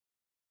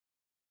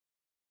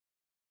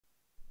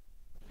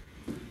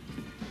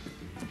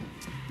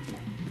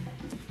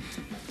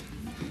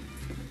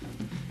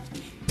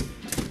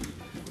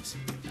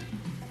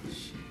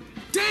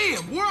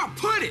Where I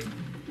put it?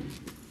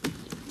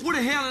 Where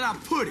the hell did I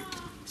put it?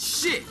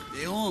 Shit.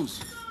 Hey,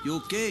 Holmes, you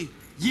okay?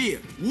 Yeah,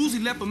 Woozy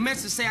left a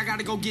message say I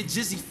gotta go get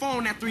Jizzy's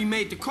phone after he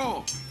made the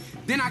call.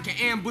 Then I can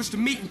ambush the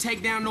meet and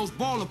take down those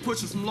baller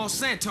pushers from Los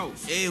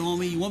Santos. Hey,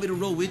 homie, you want me to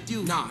roll with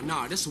you?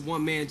 Nah, this is a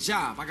one-man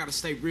job. I gotta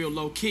stay real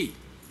low-key.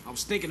 I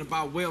was thinking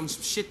about welding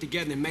some shit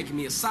together and making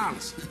me a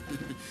silencer.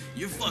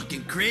 You're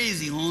fucking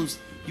crazy, Holmes.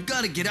 You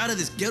gotta get out of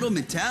this ghetto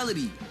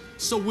mentality.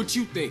 So what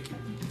you thinking?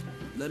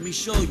 Let me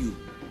show you.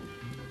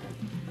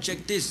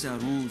 Check this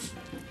out, Holmes.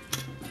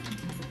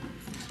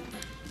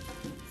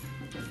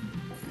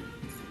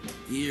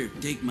 Here,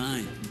 take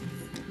mine.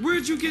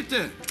 Where'd you get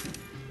that?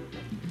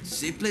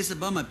 Same place I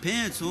bought my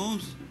pants,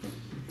 Holmes.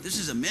 This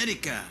is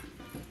America.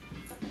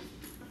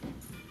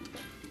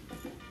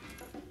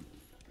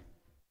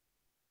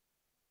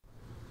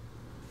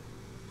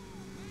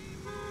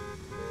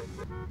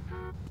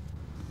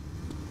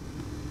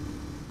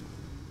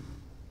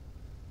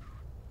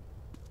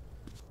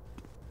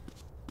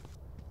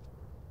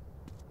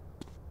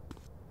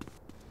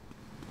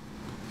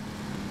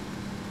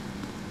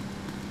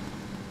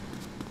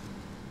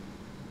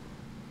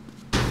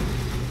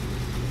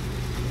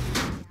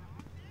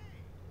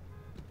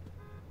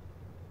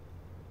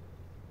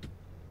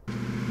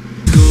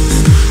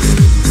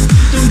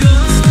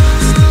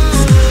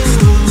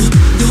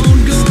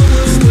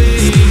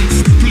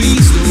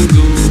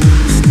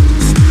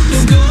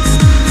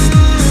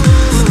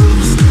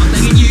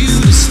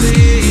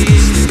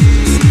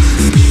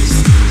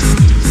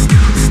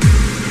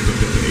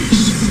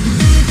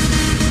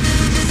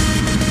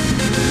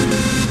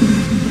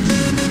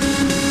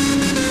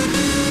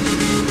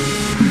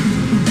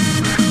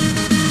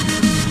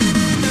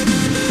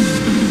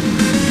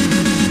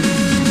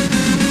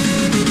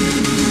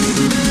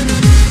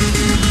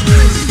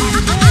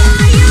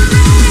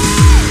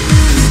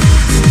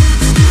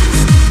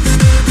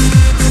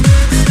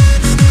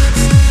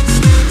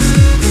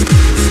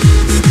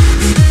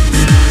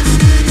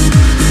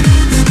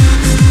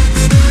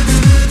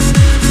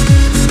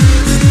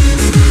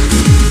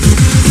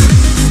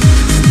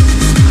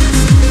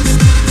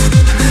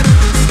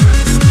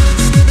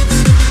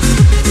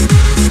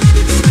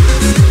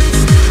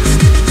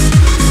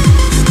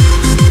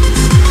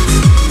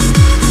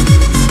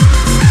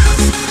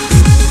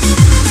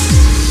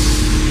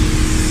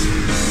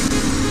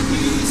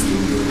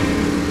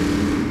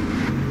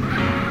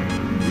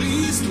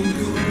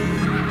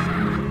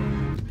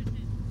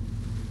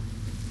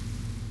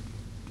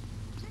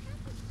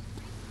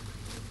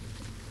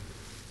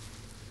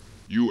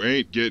 You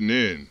ain't getting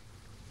in.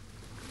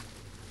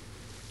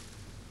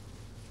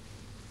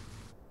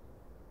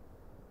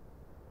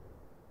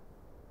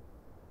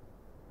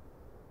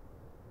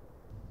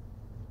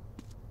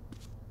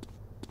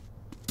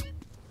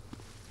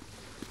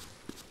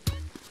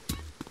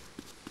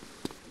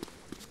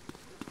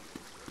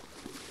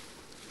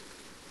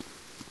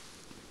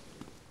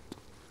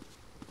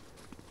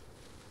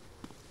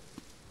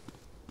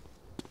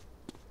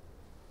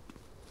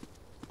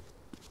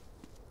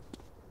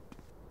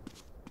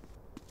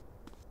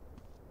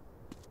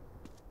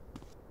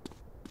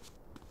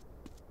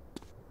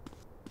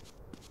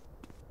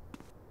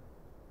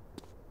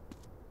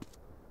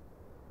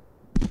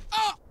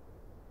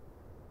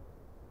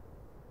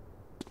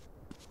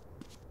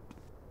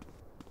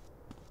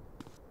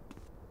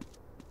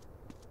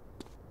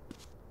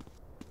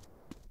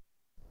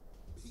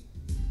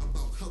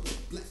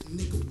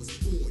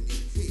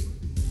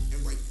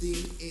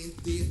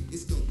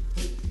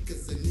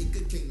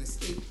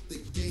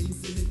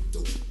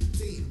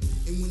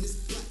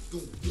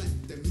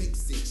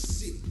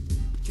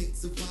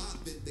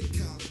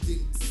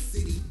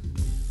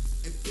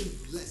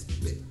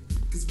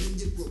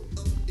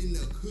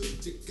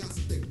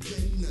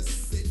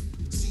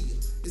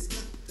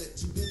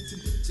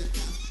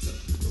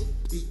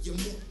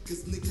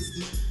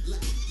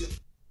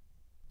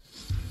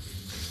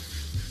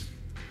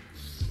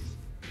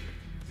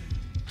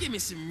 Give me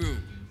some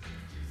room.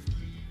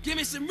 Give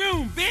me some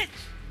room, bitch!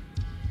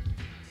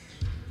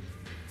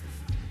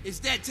 It's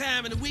that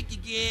time of the week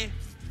again.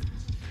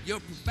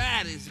 Your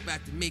provider is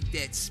about to make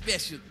that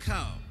special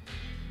call.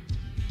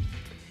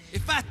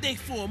 If I think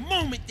for a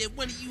moment that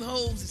one of you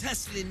hoes is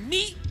hustling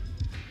me...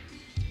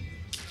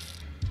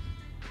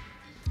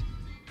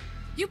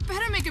 You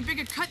better make a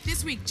bigger cut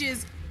this week,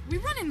 Jiz. We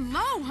running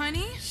low,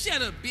 honey.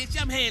 Shut up, bitch.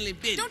 I'm handling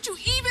business. Don't you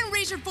even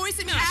raise your voice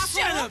at me, Nah,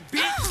 asshole. shut up,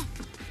 bitch.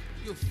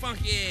 You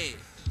funky ass.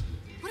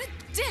 What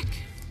a dick.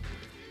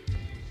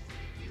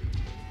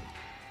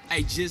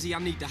 Hey, Jizzy, I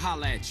need to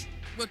holler at you.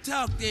 Well,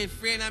 talk then,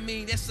 friend. I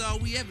mean, that's all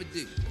we ever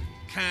do.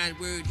 Kind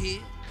word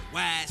here,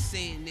 wise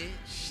saying there.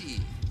 Shit,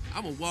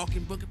 I'm a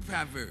walking book of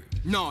proverbs.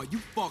 No, you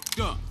fucked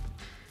up.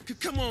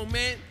 Come on,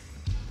 man.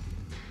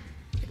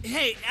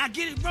 Hey, I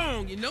get it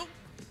wrong, you know?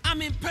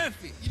 I'm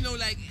imperfect, you know,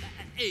 like,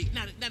 hey,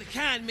 not a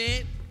kind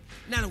man,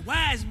 not a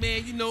wise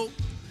man, you know,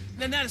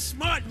 not a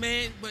smart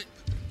man,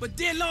 but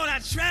dear Lord, I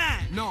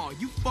tried. No,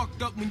 you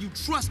fucked up when you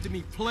trusted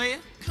me, player.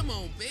 Come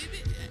on,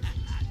 baby.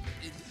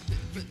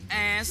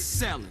 Ass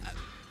selling,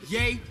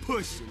 yay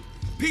pushing,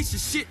 piece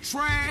of shit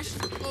trash.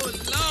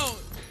 Oh,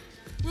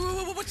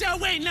 Lord. What y'all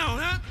waiting on,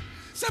 huh?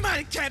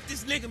 Somebody cap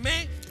this nigga,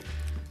 man.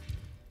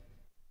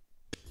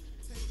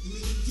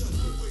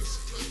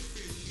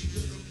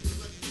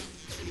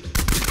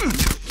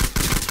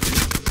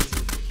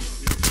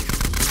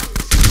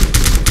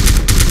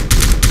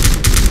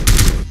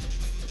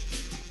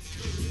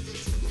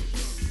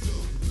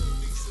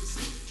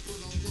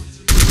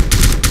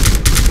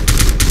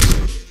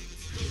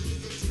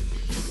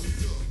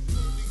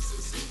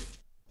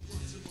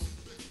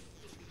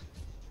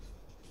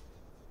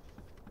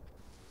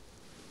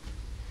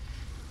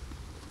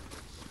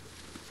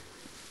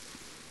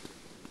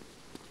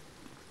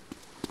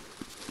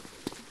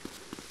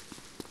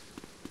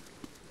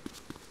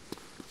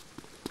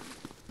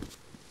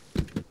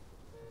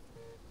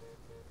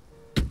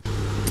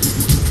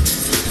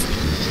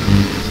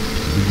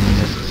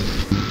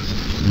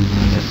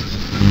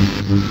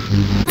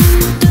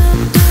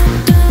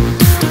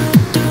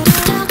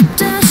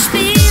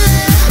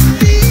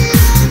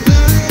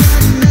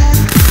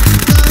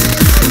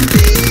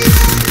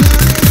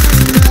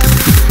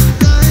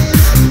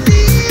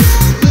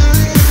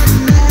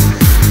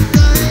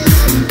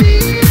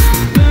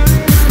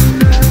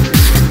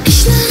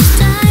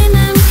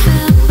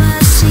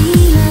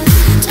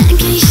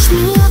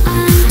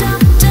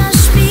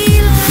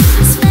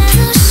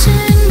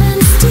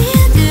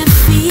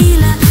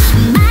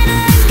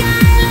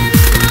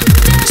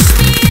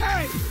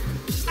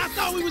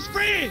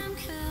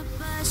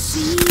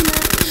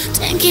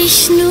 Denk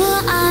ich nur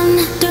an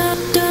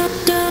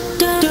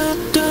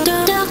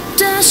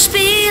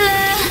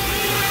Doktorspiele.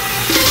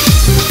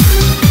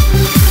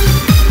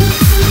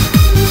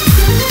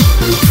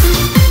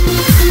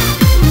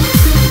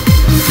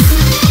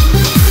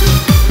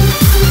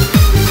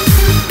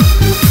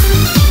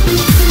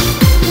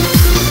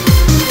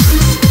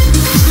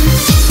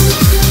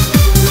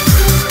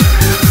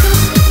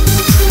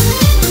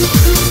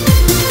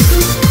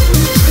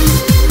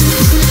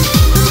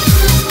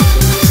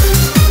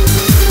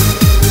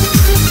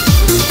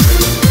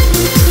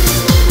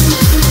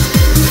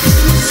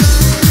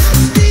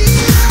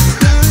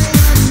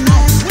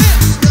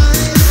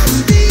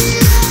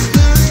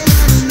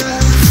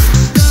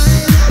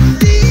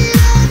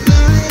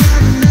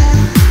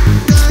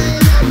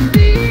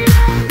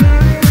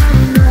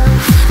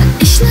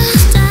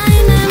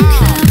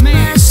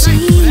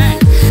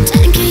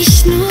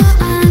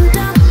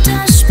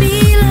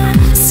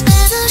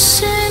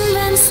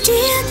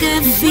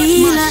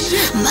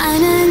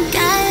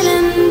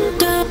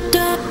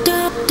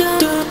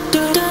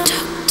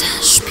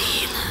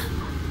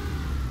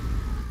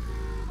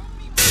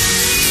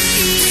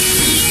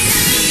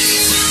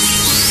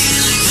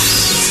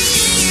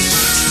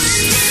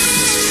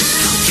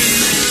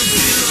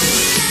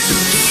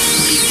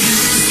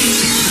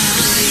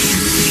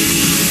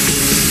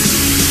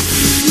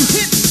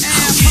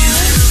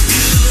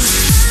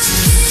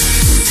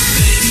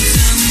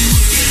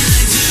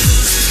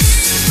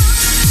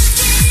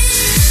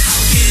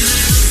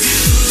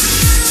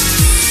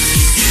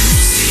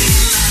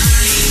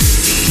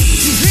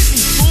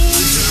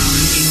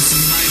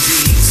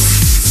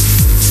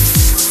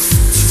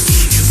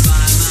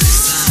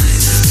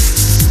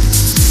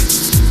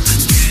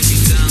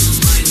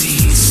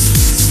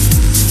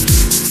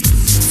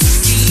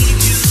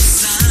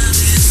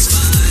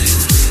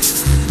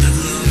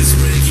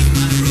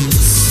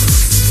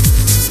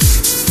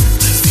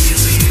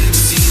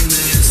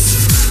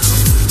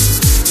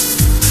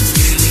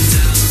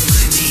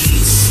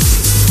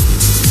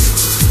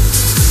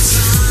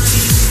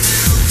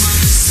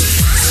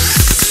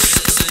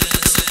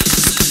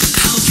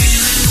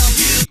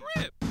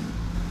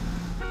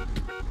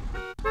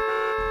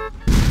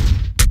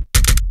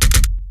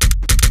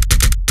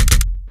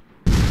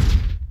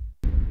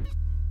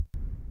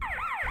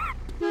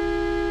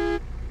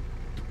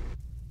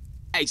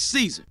 Hey,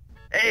 Caesar.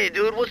 Hey,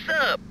 dude, what's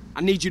up?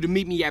 I need you to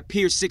meet me at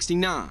Pier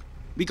 69.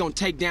 We gonna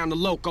take down the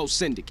Loco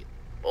Syndicate.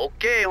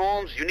 Okay,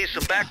 Holmes, you need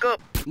some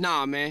backup?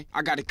 Nah, man,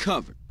 I got it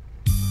covered.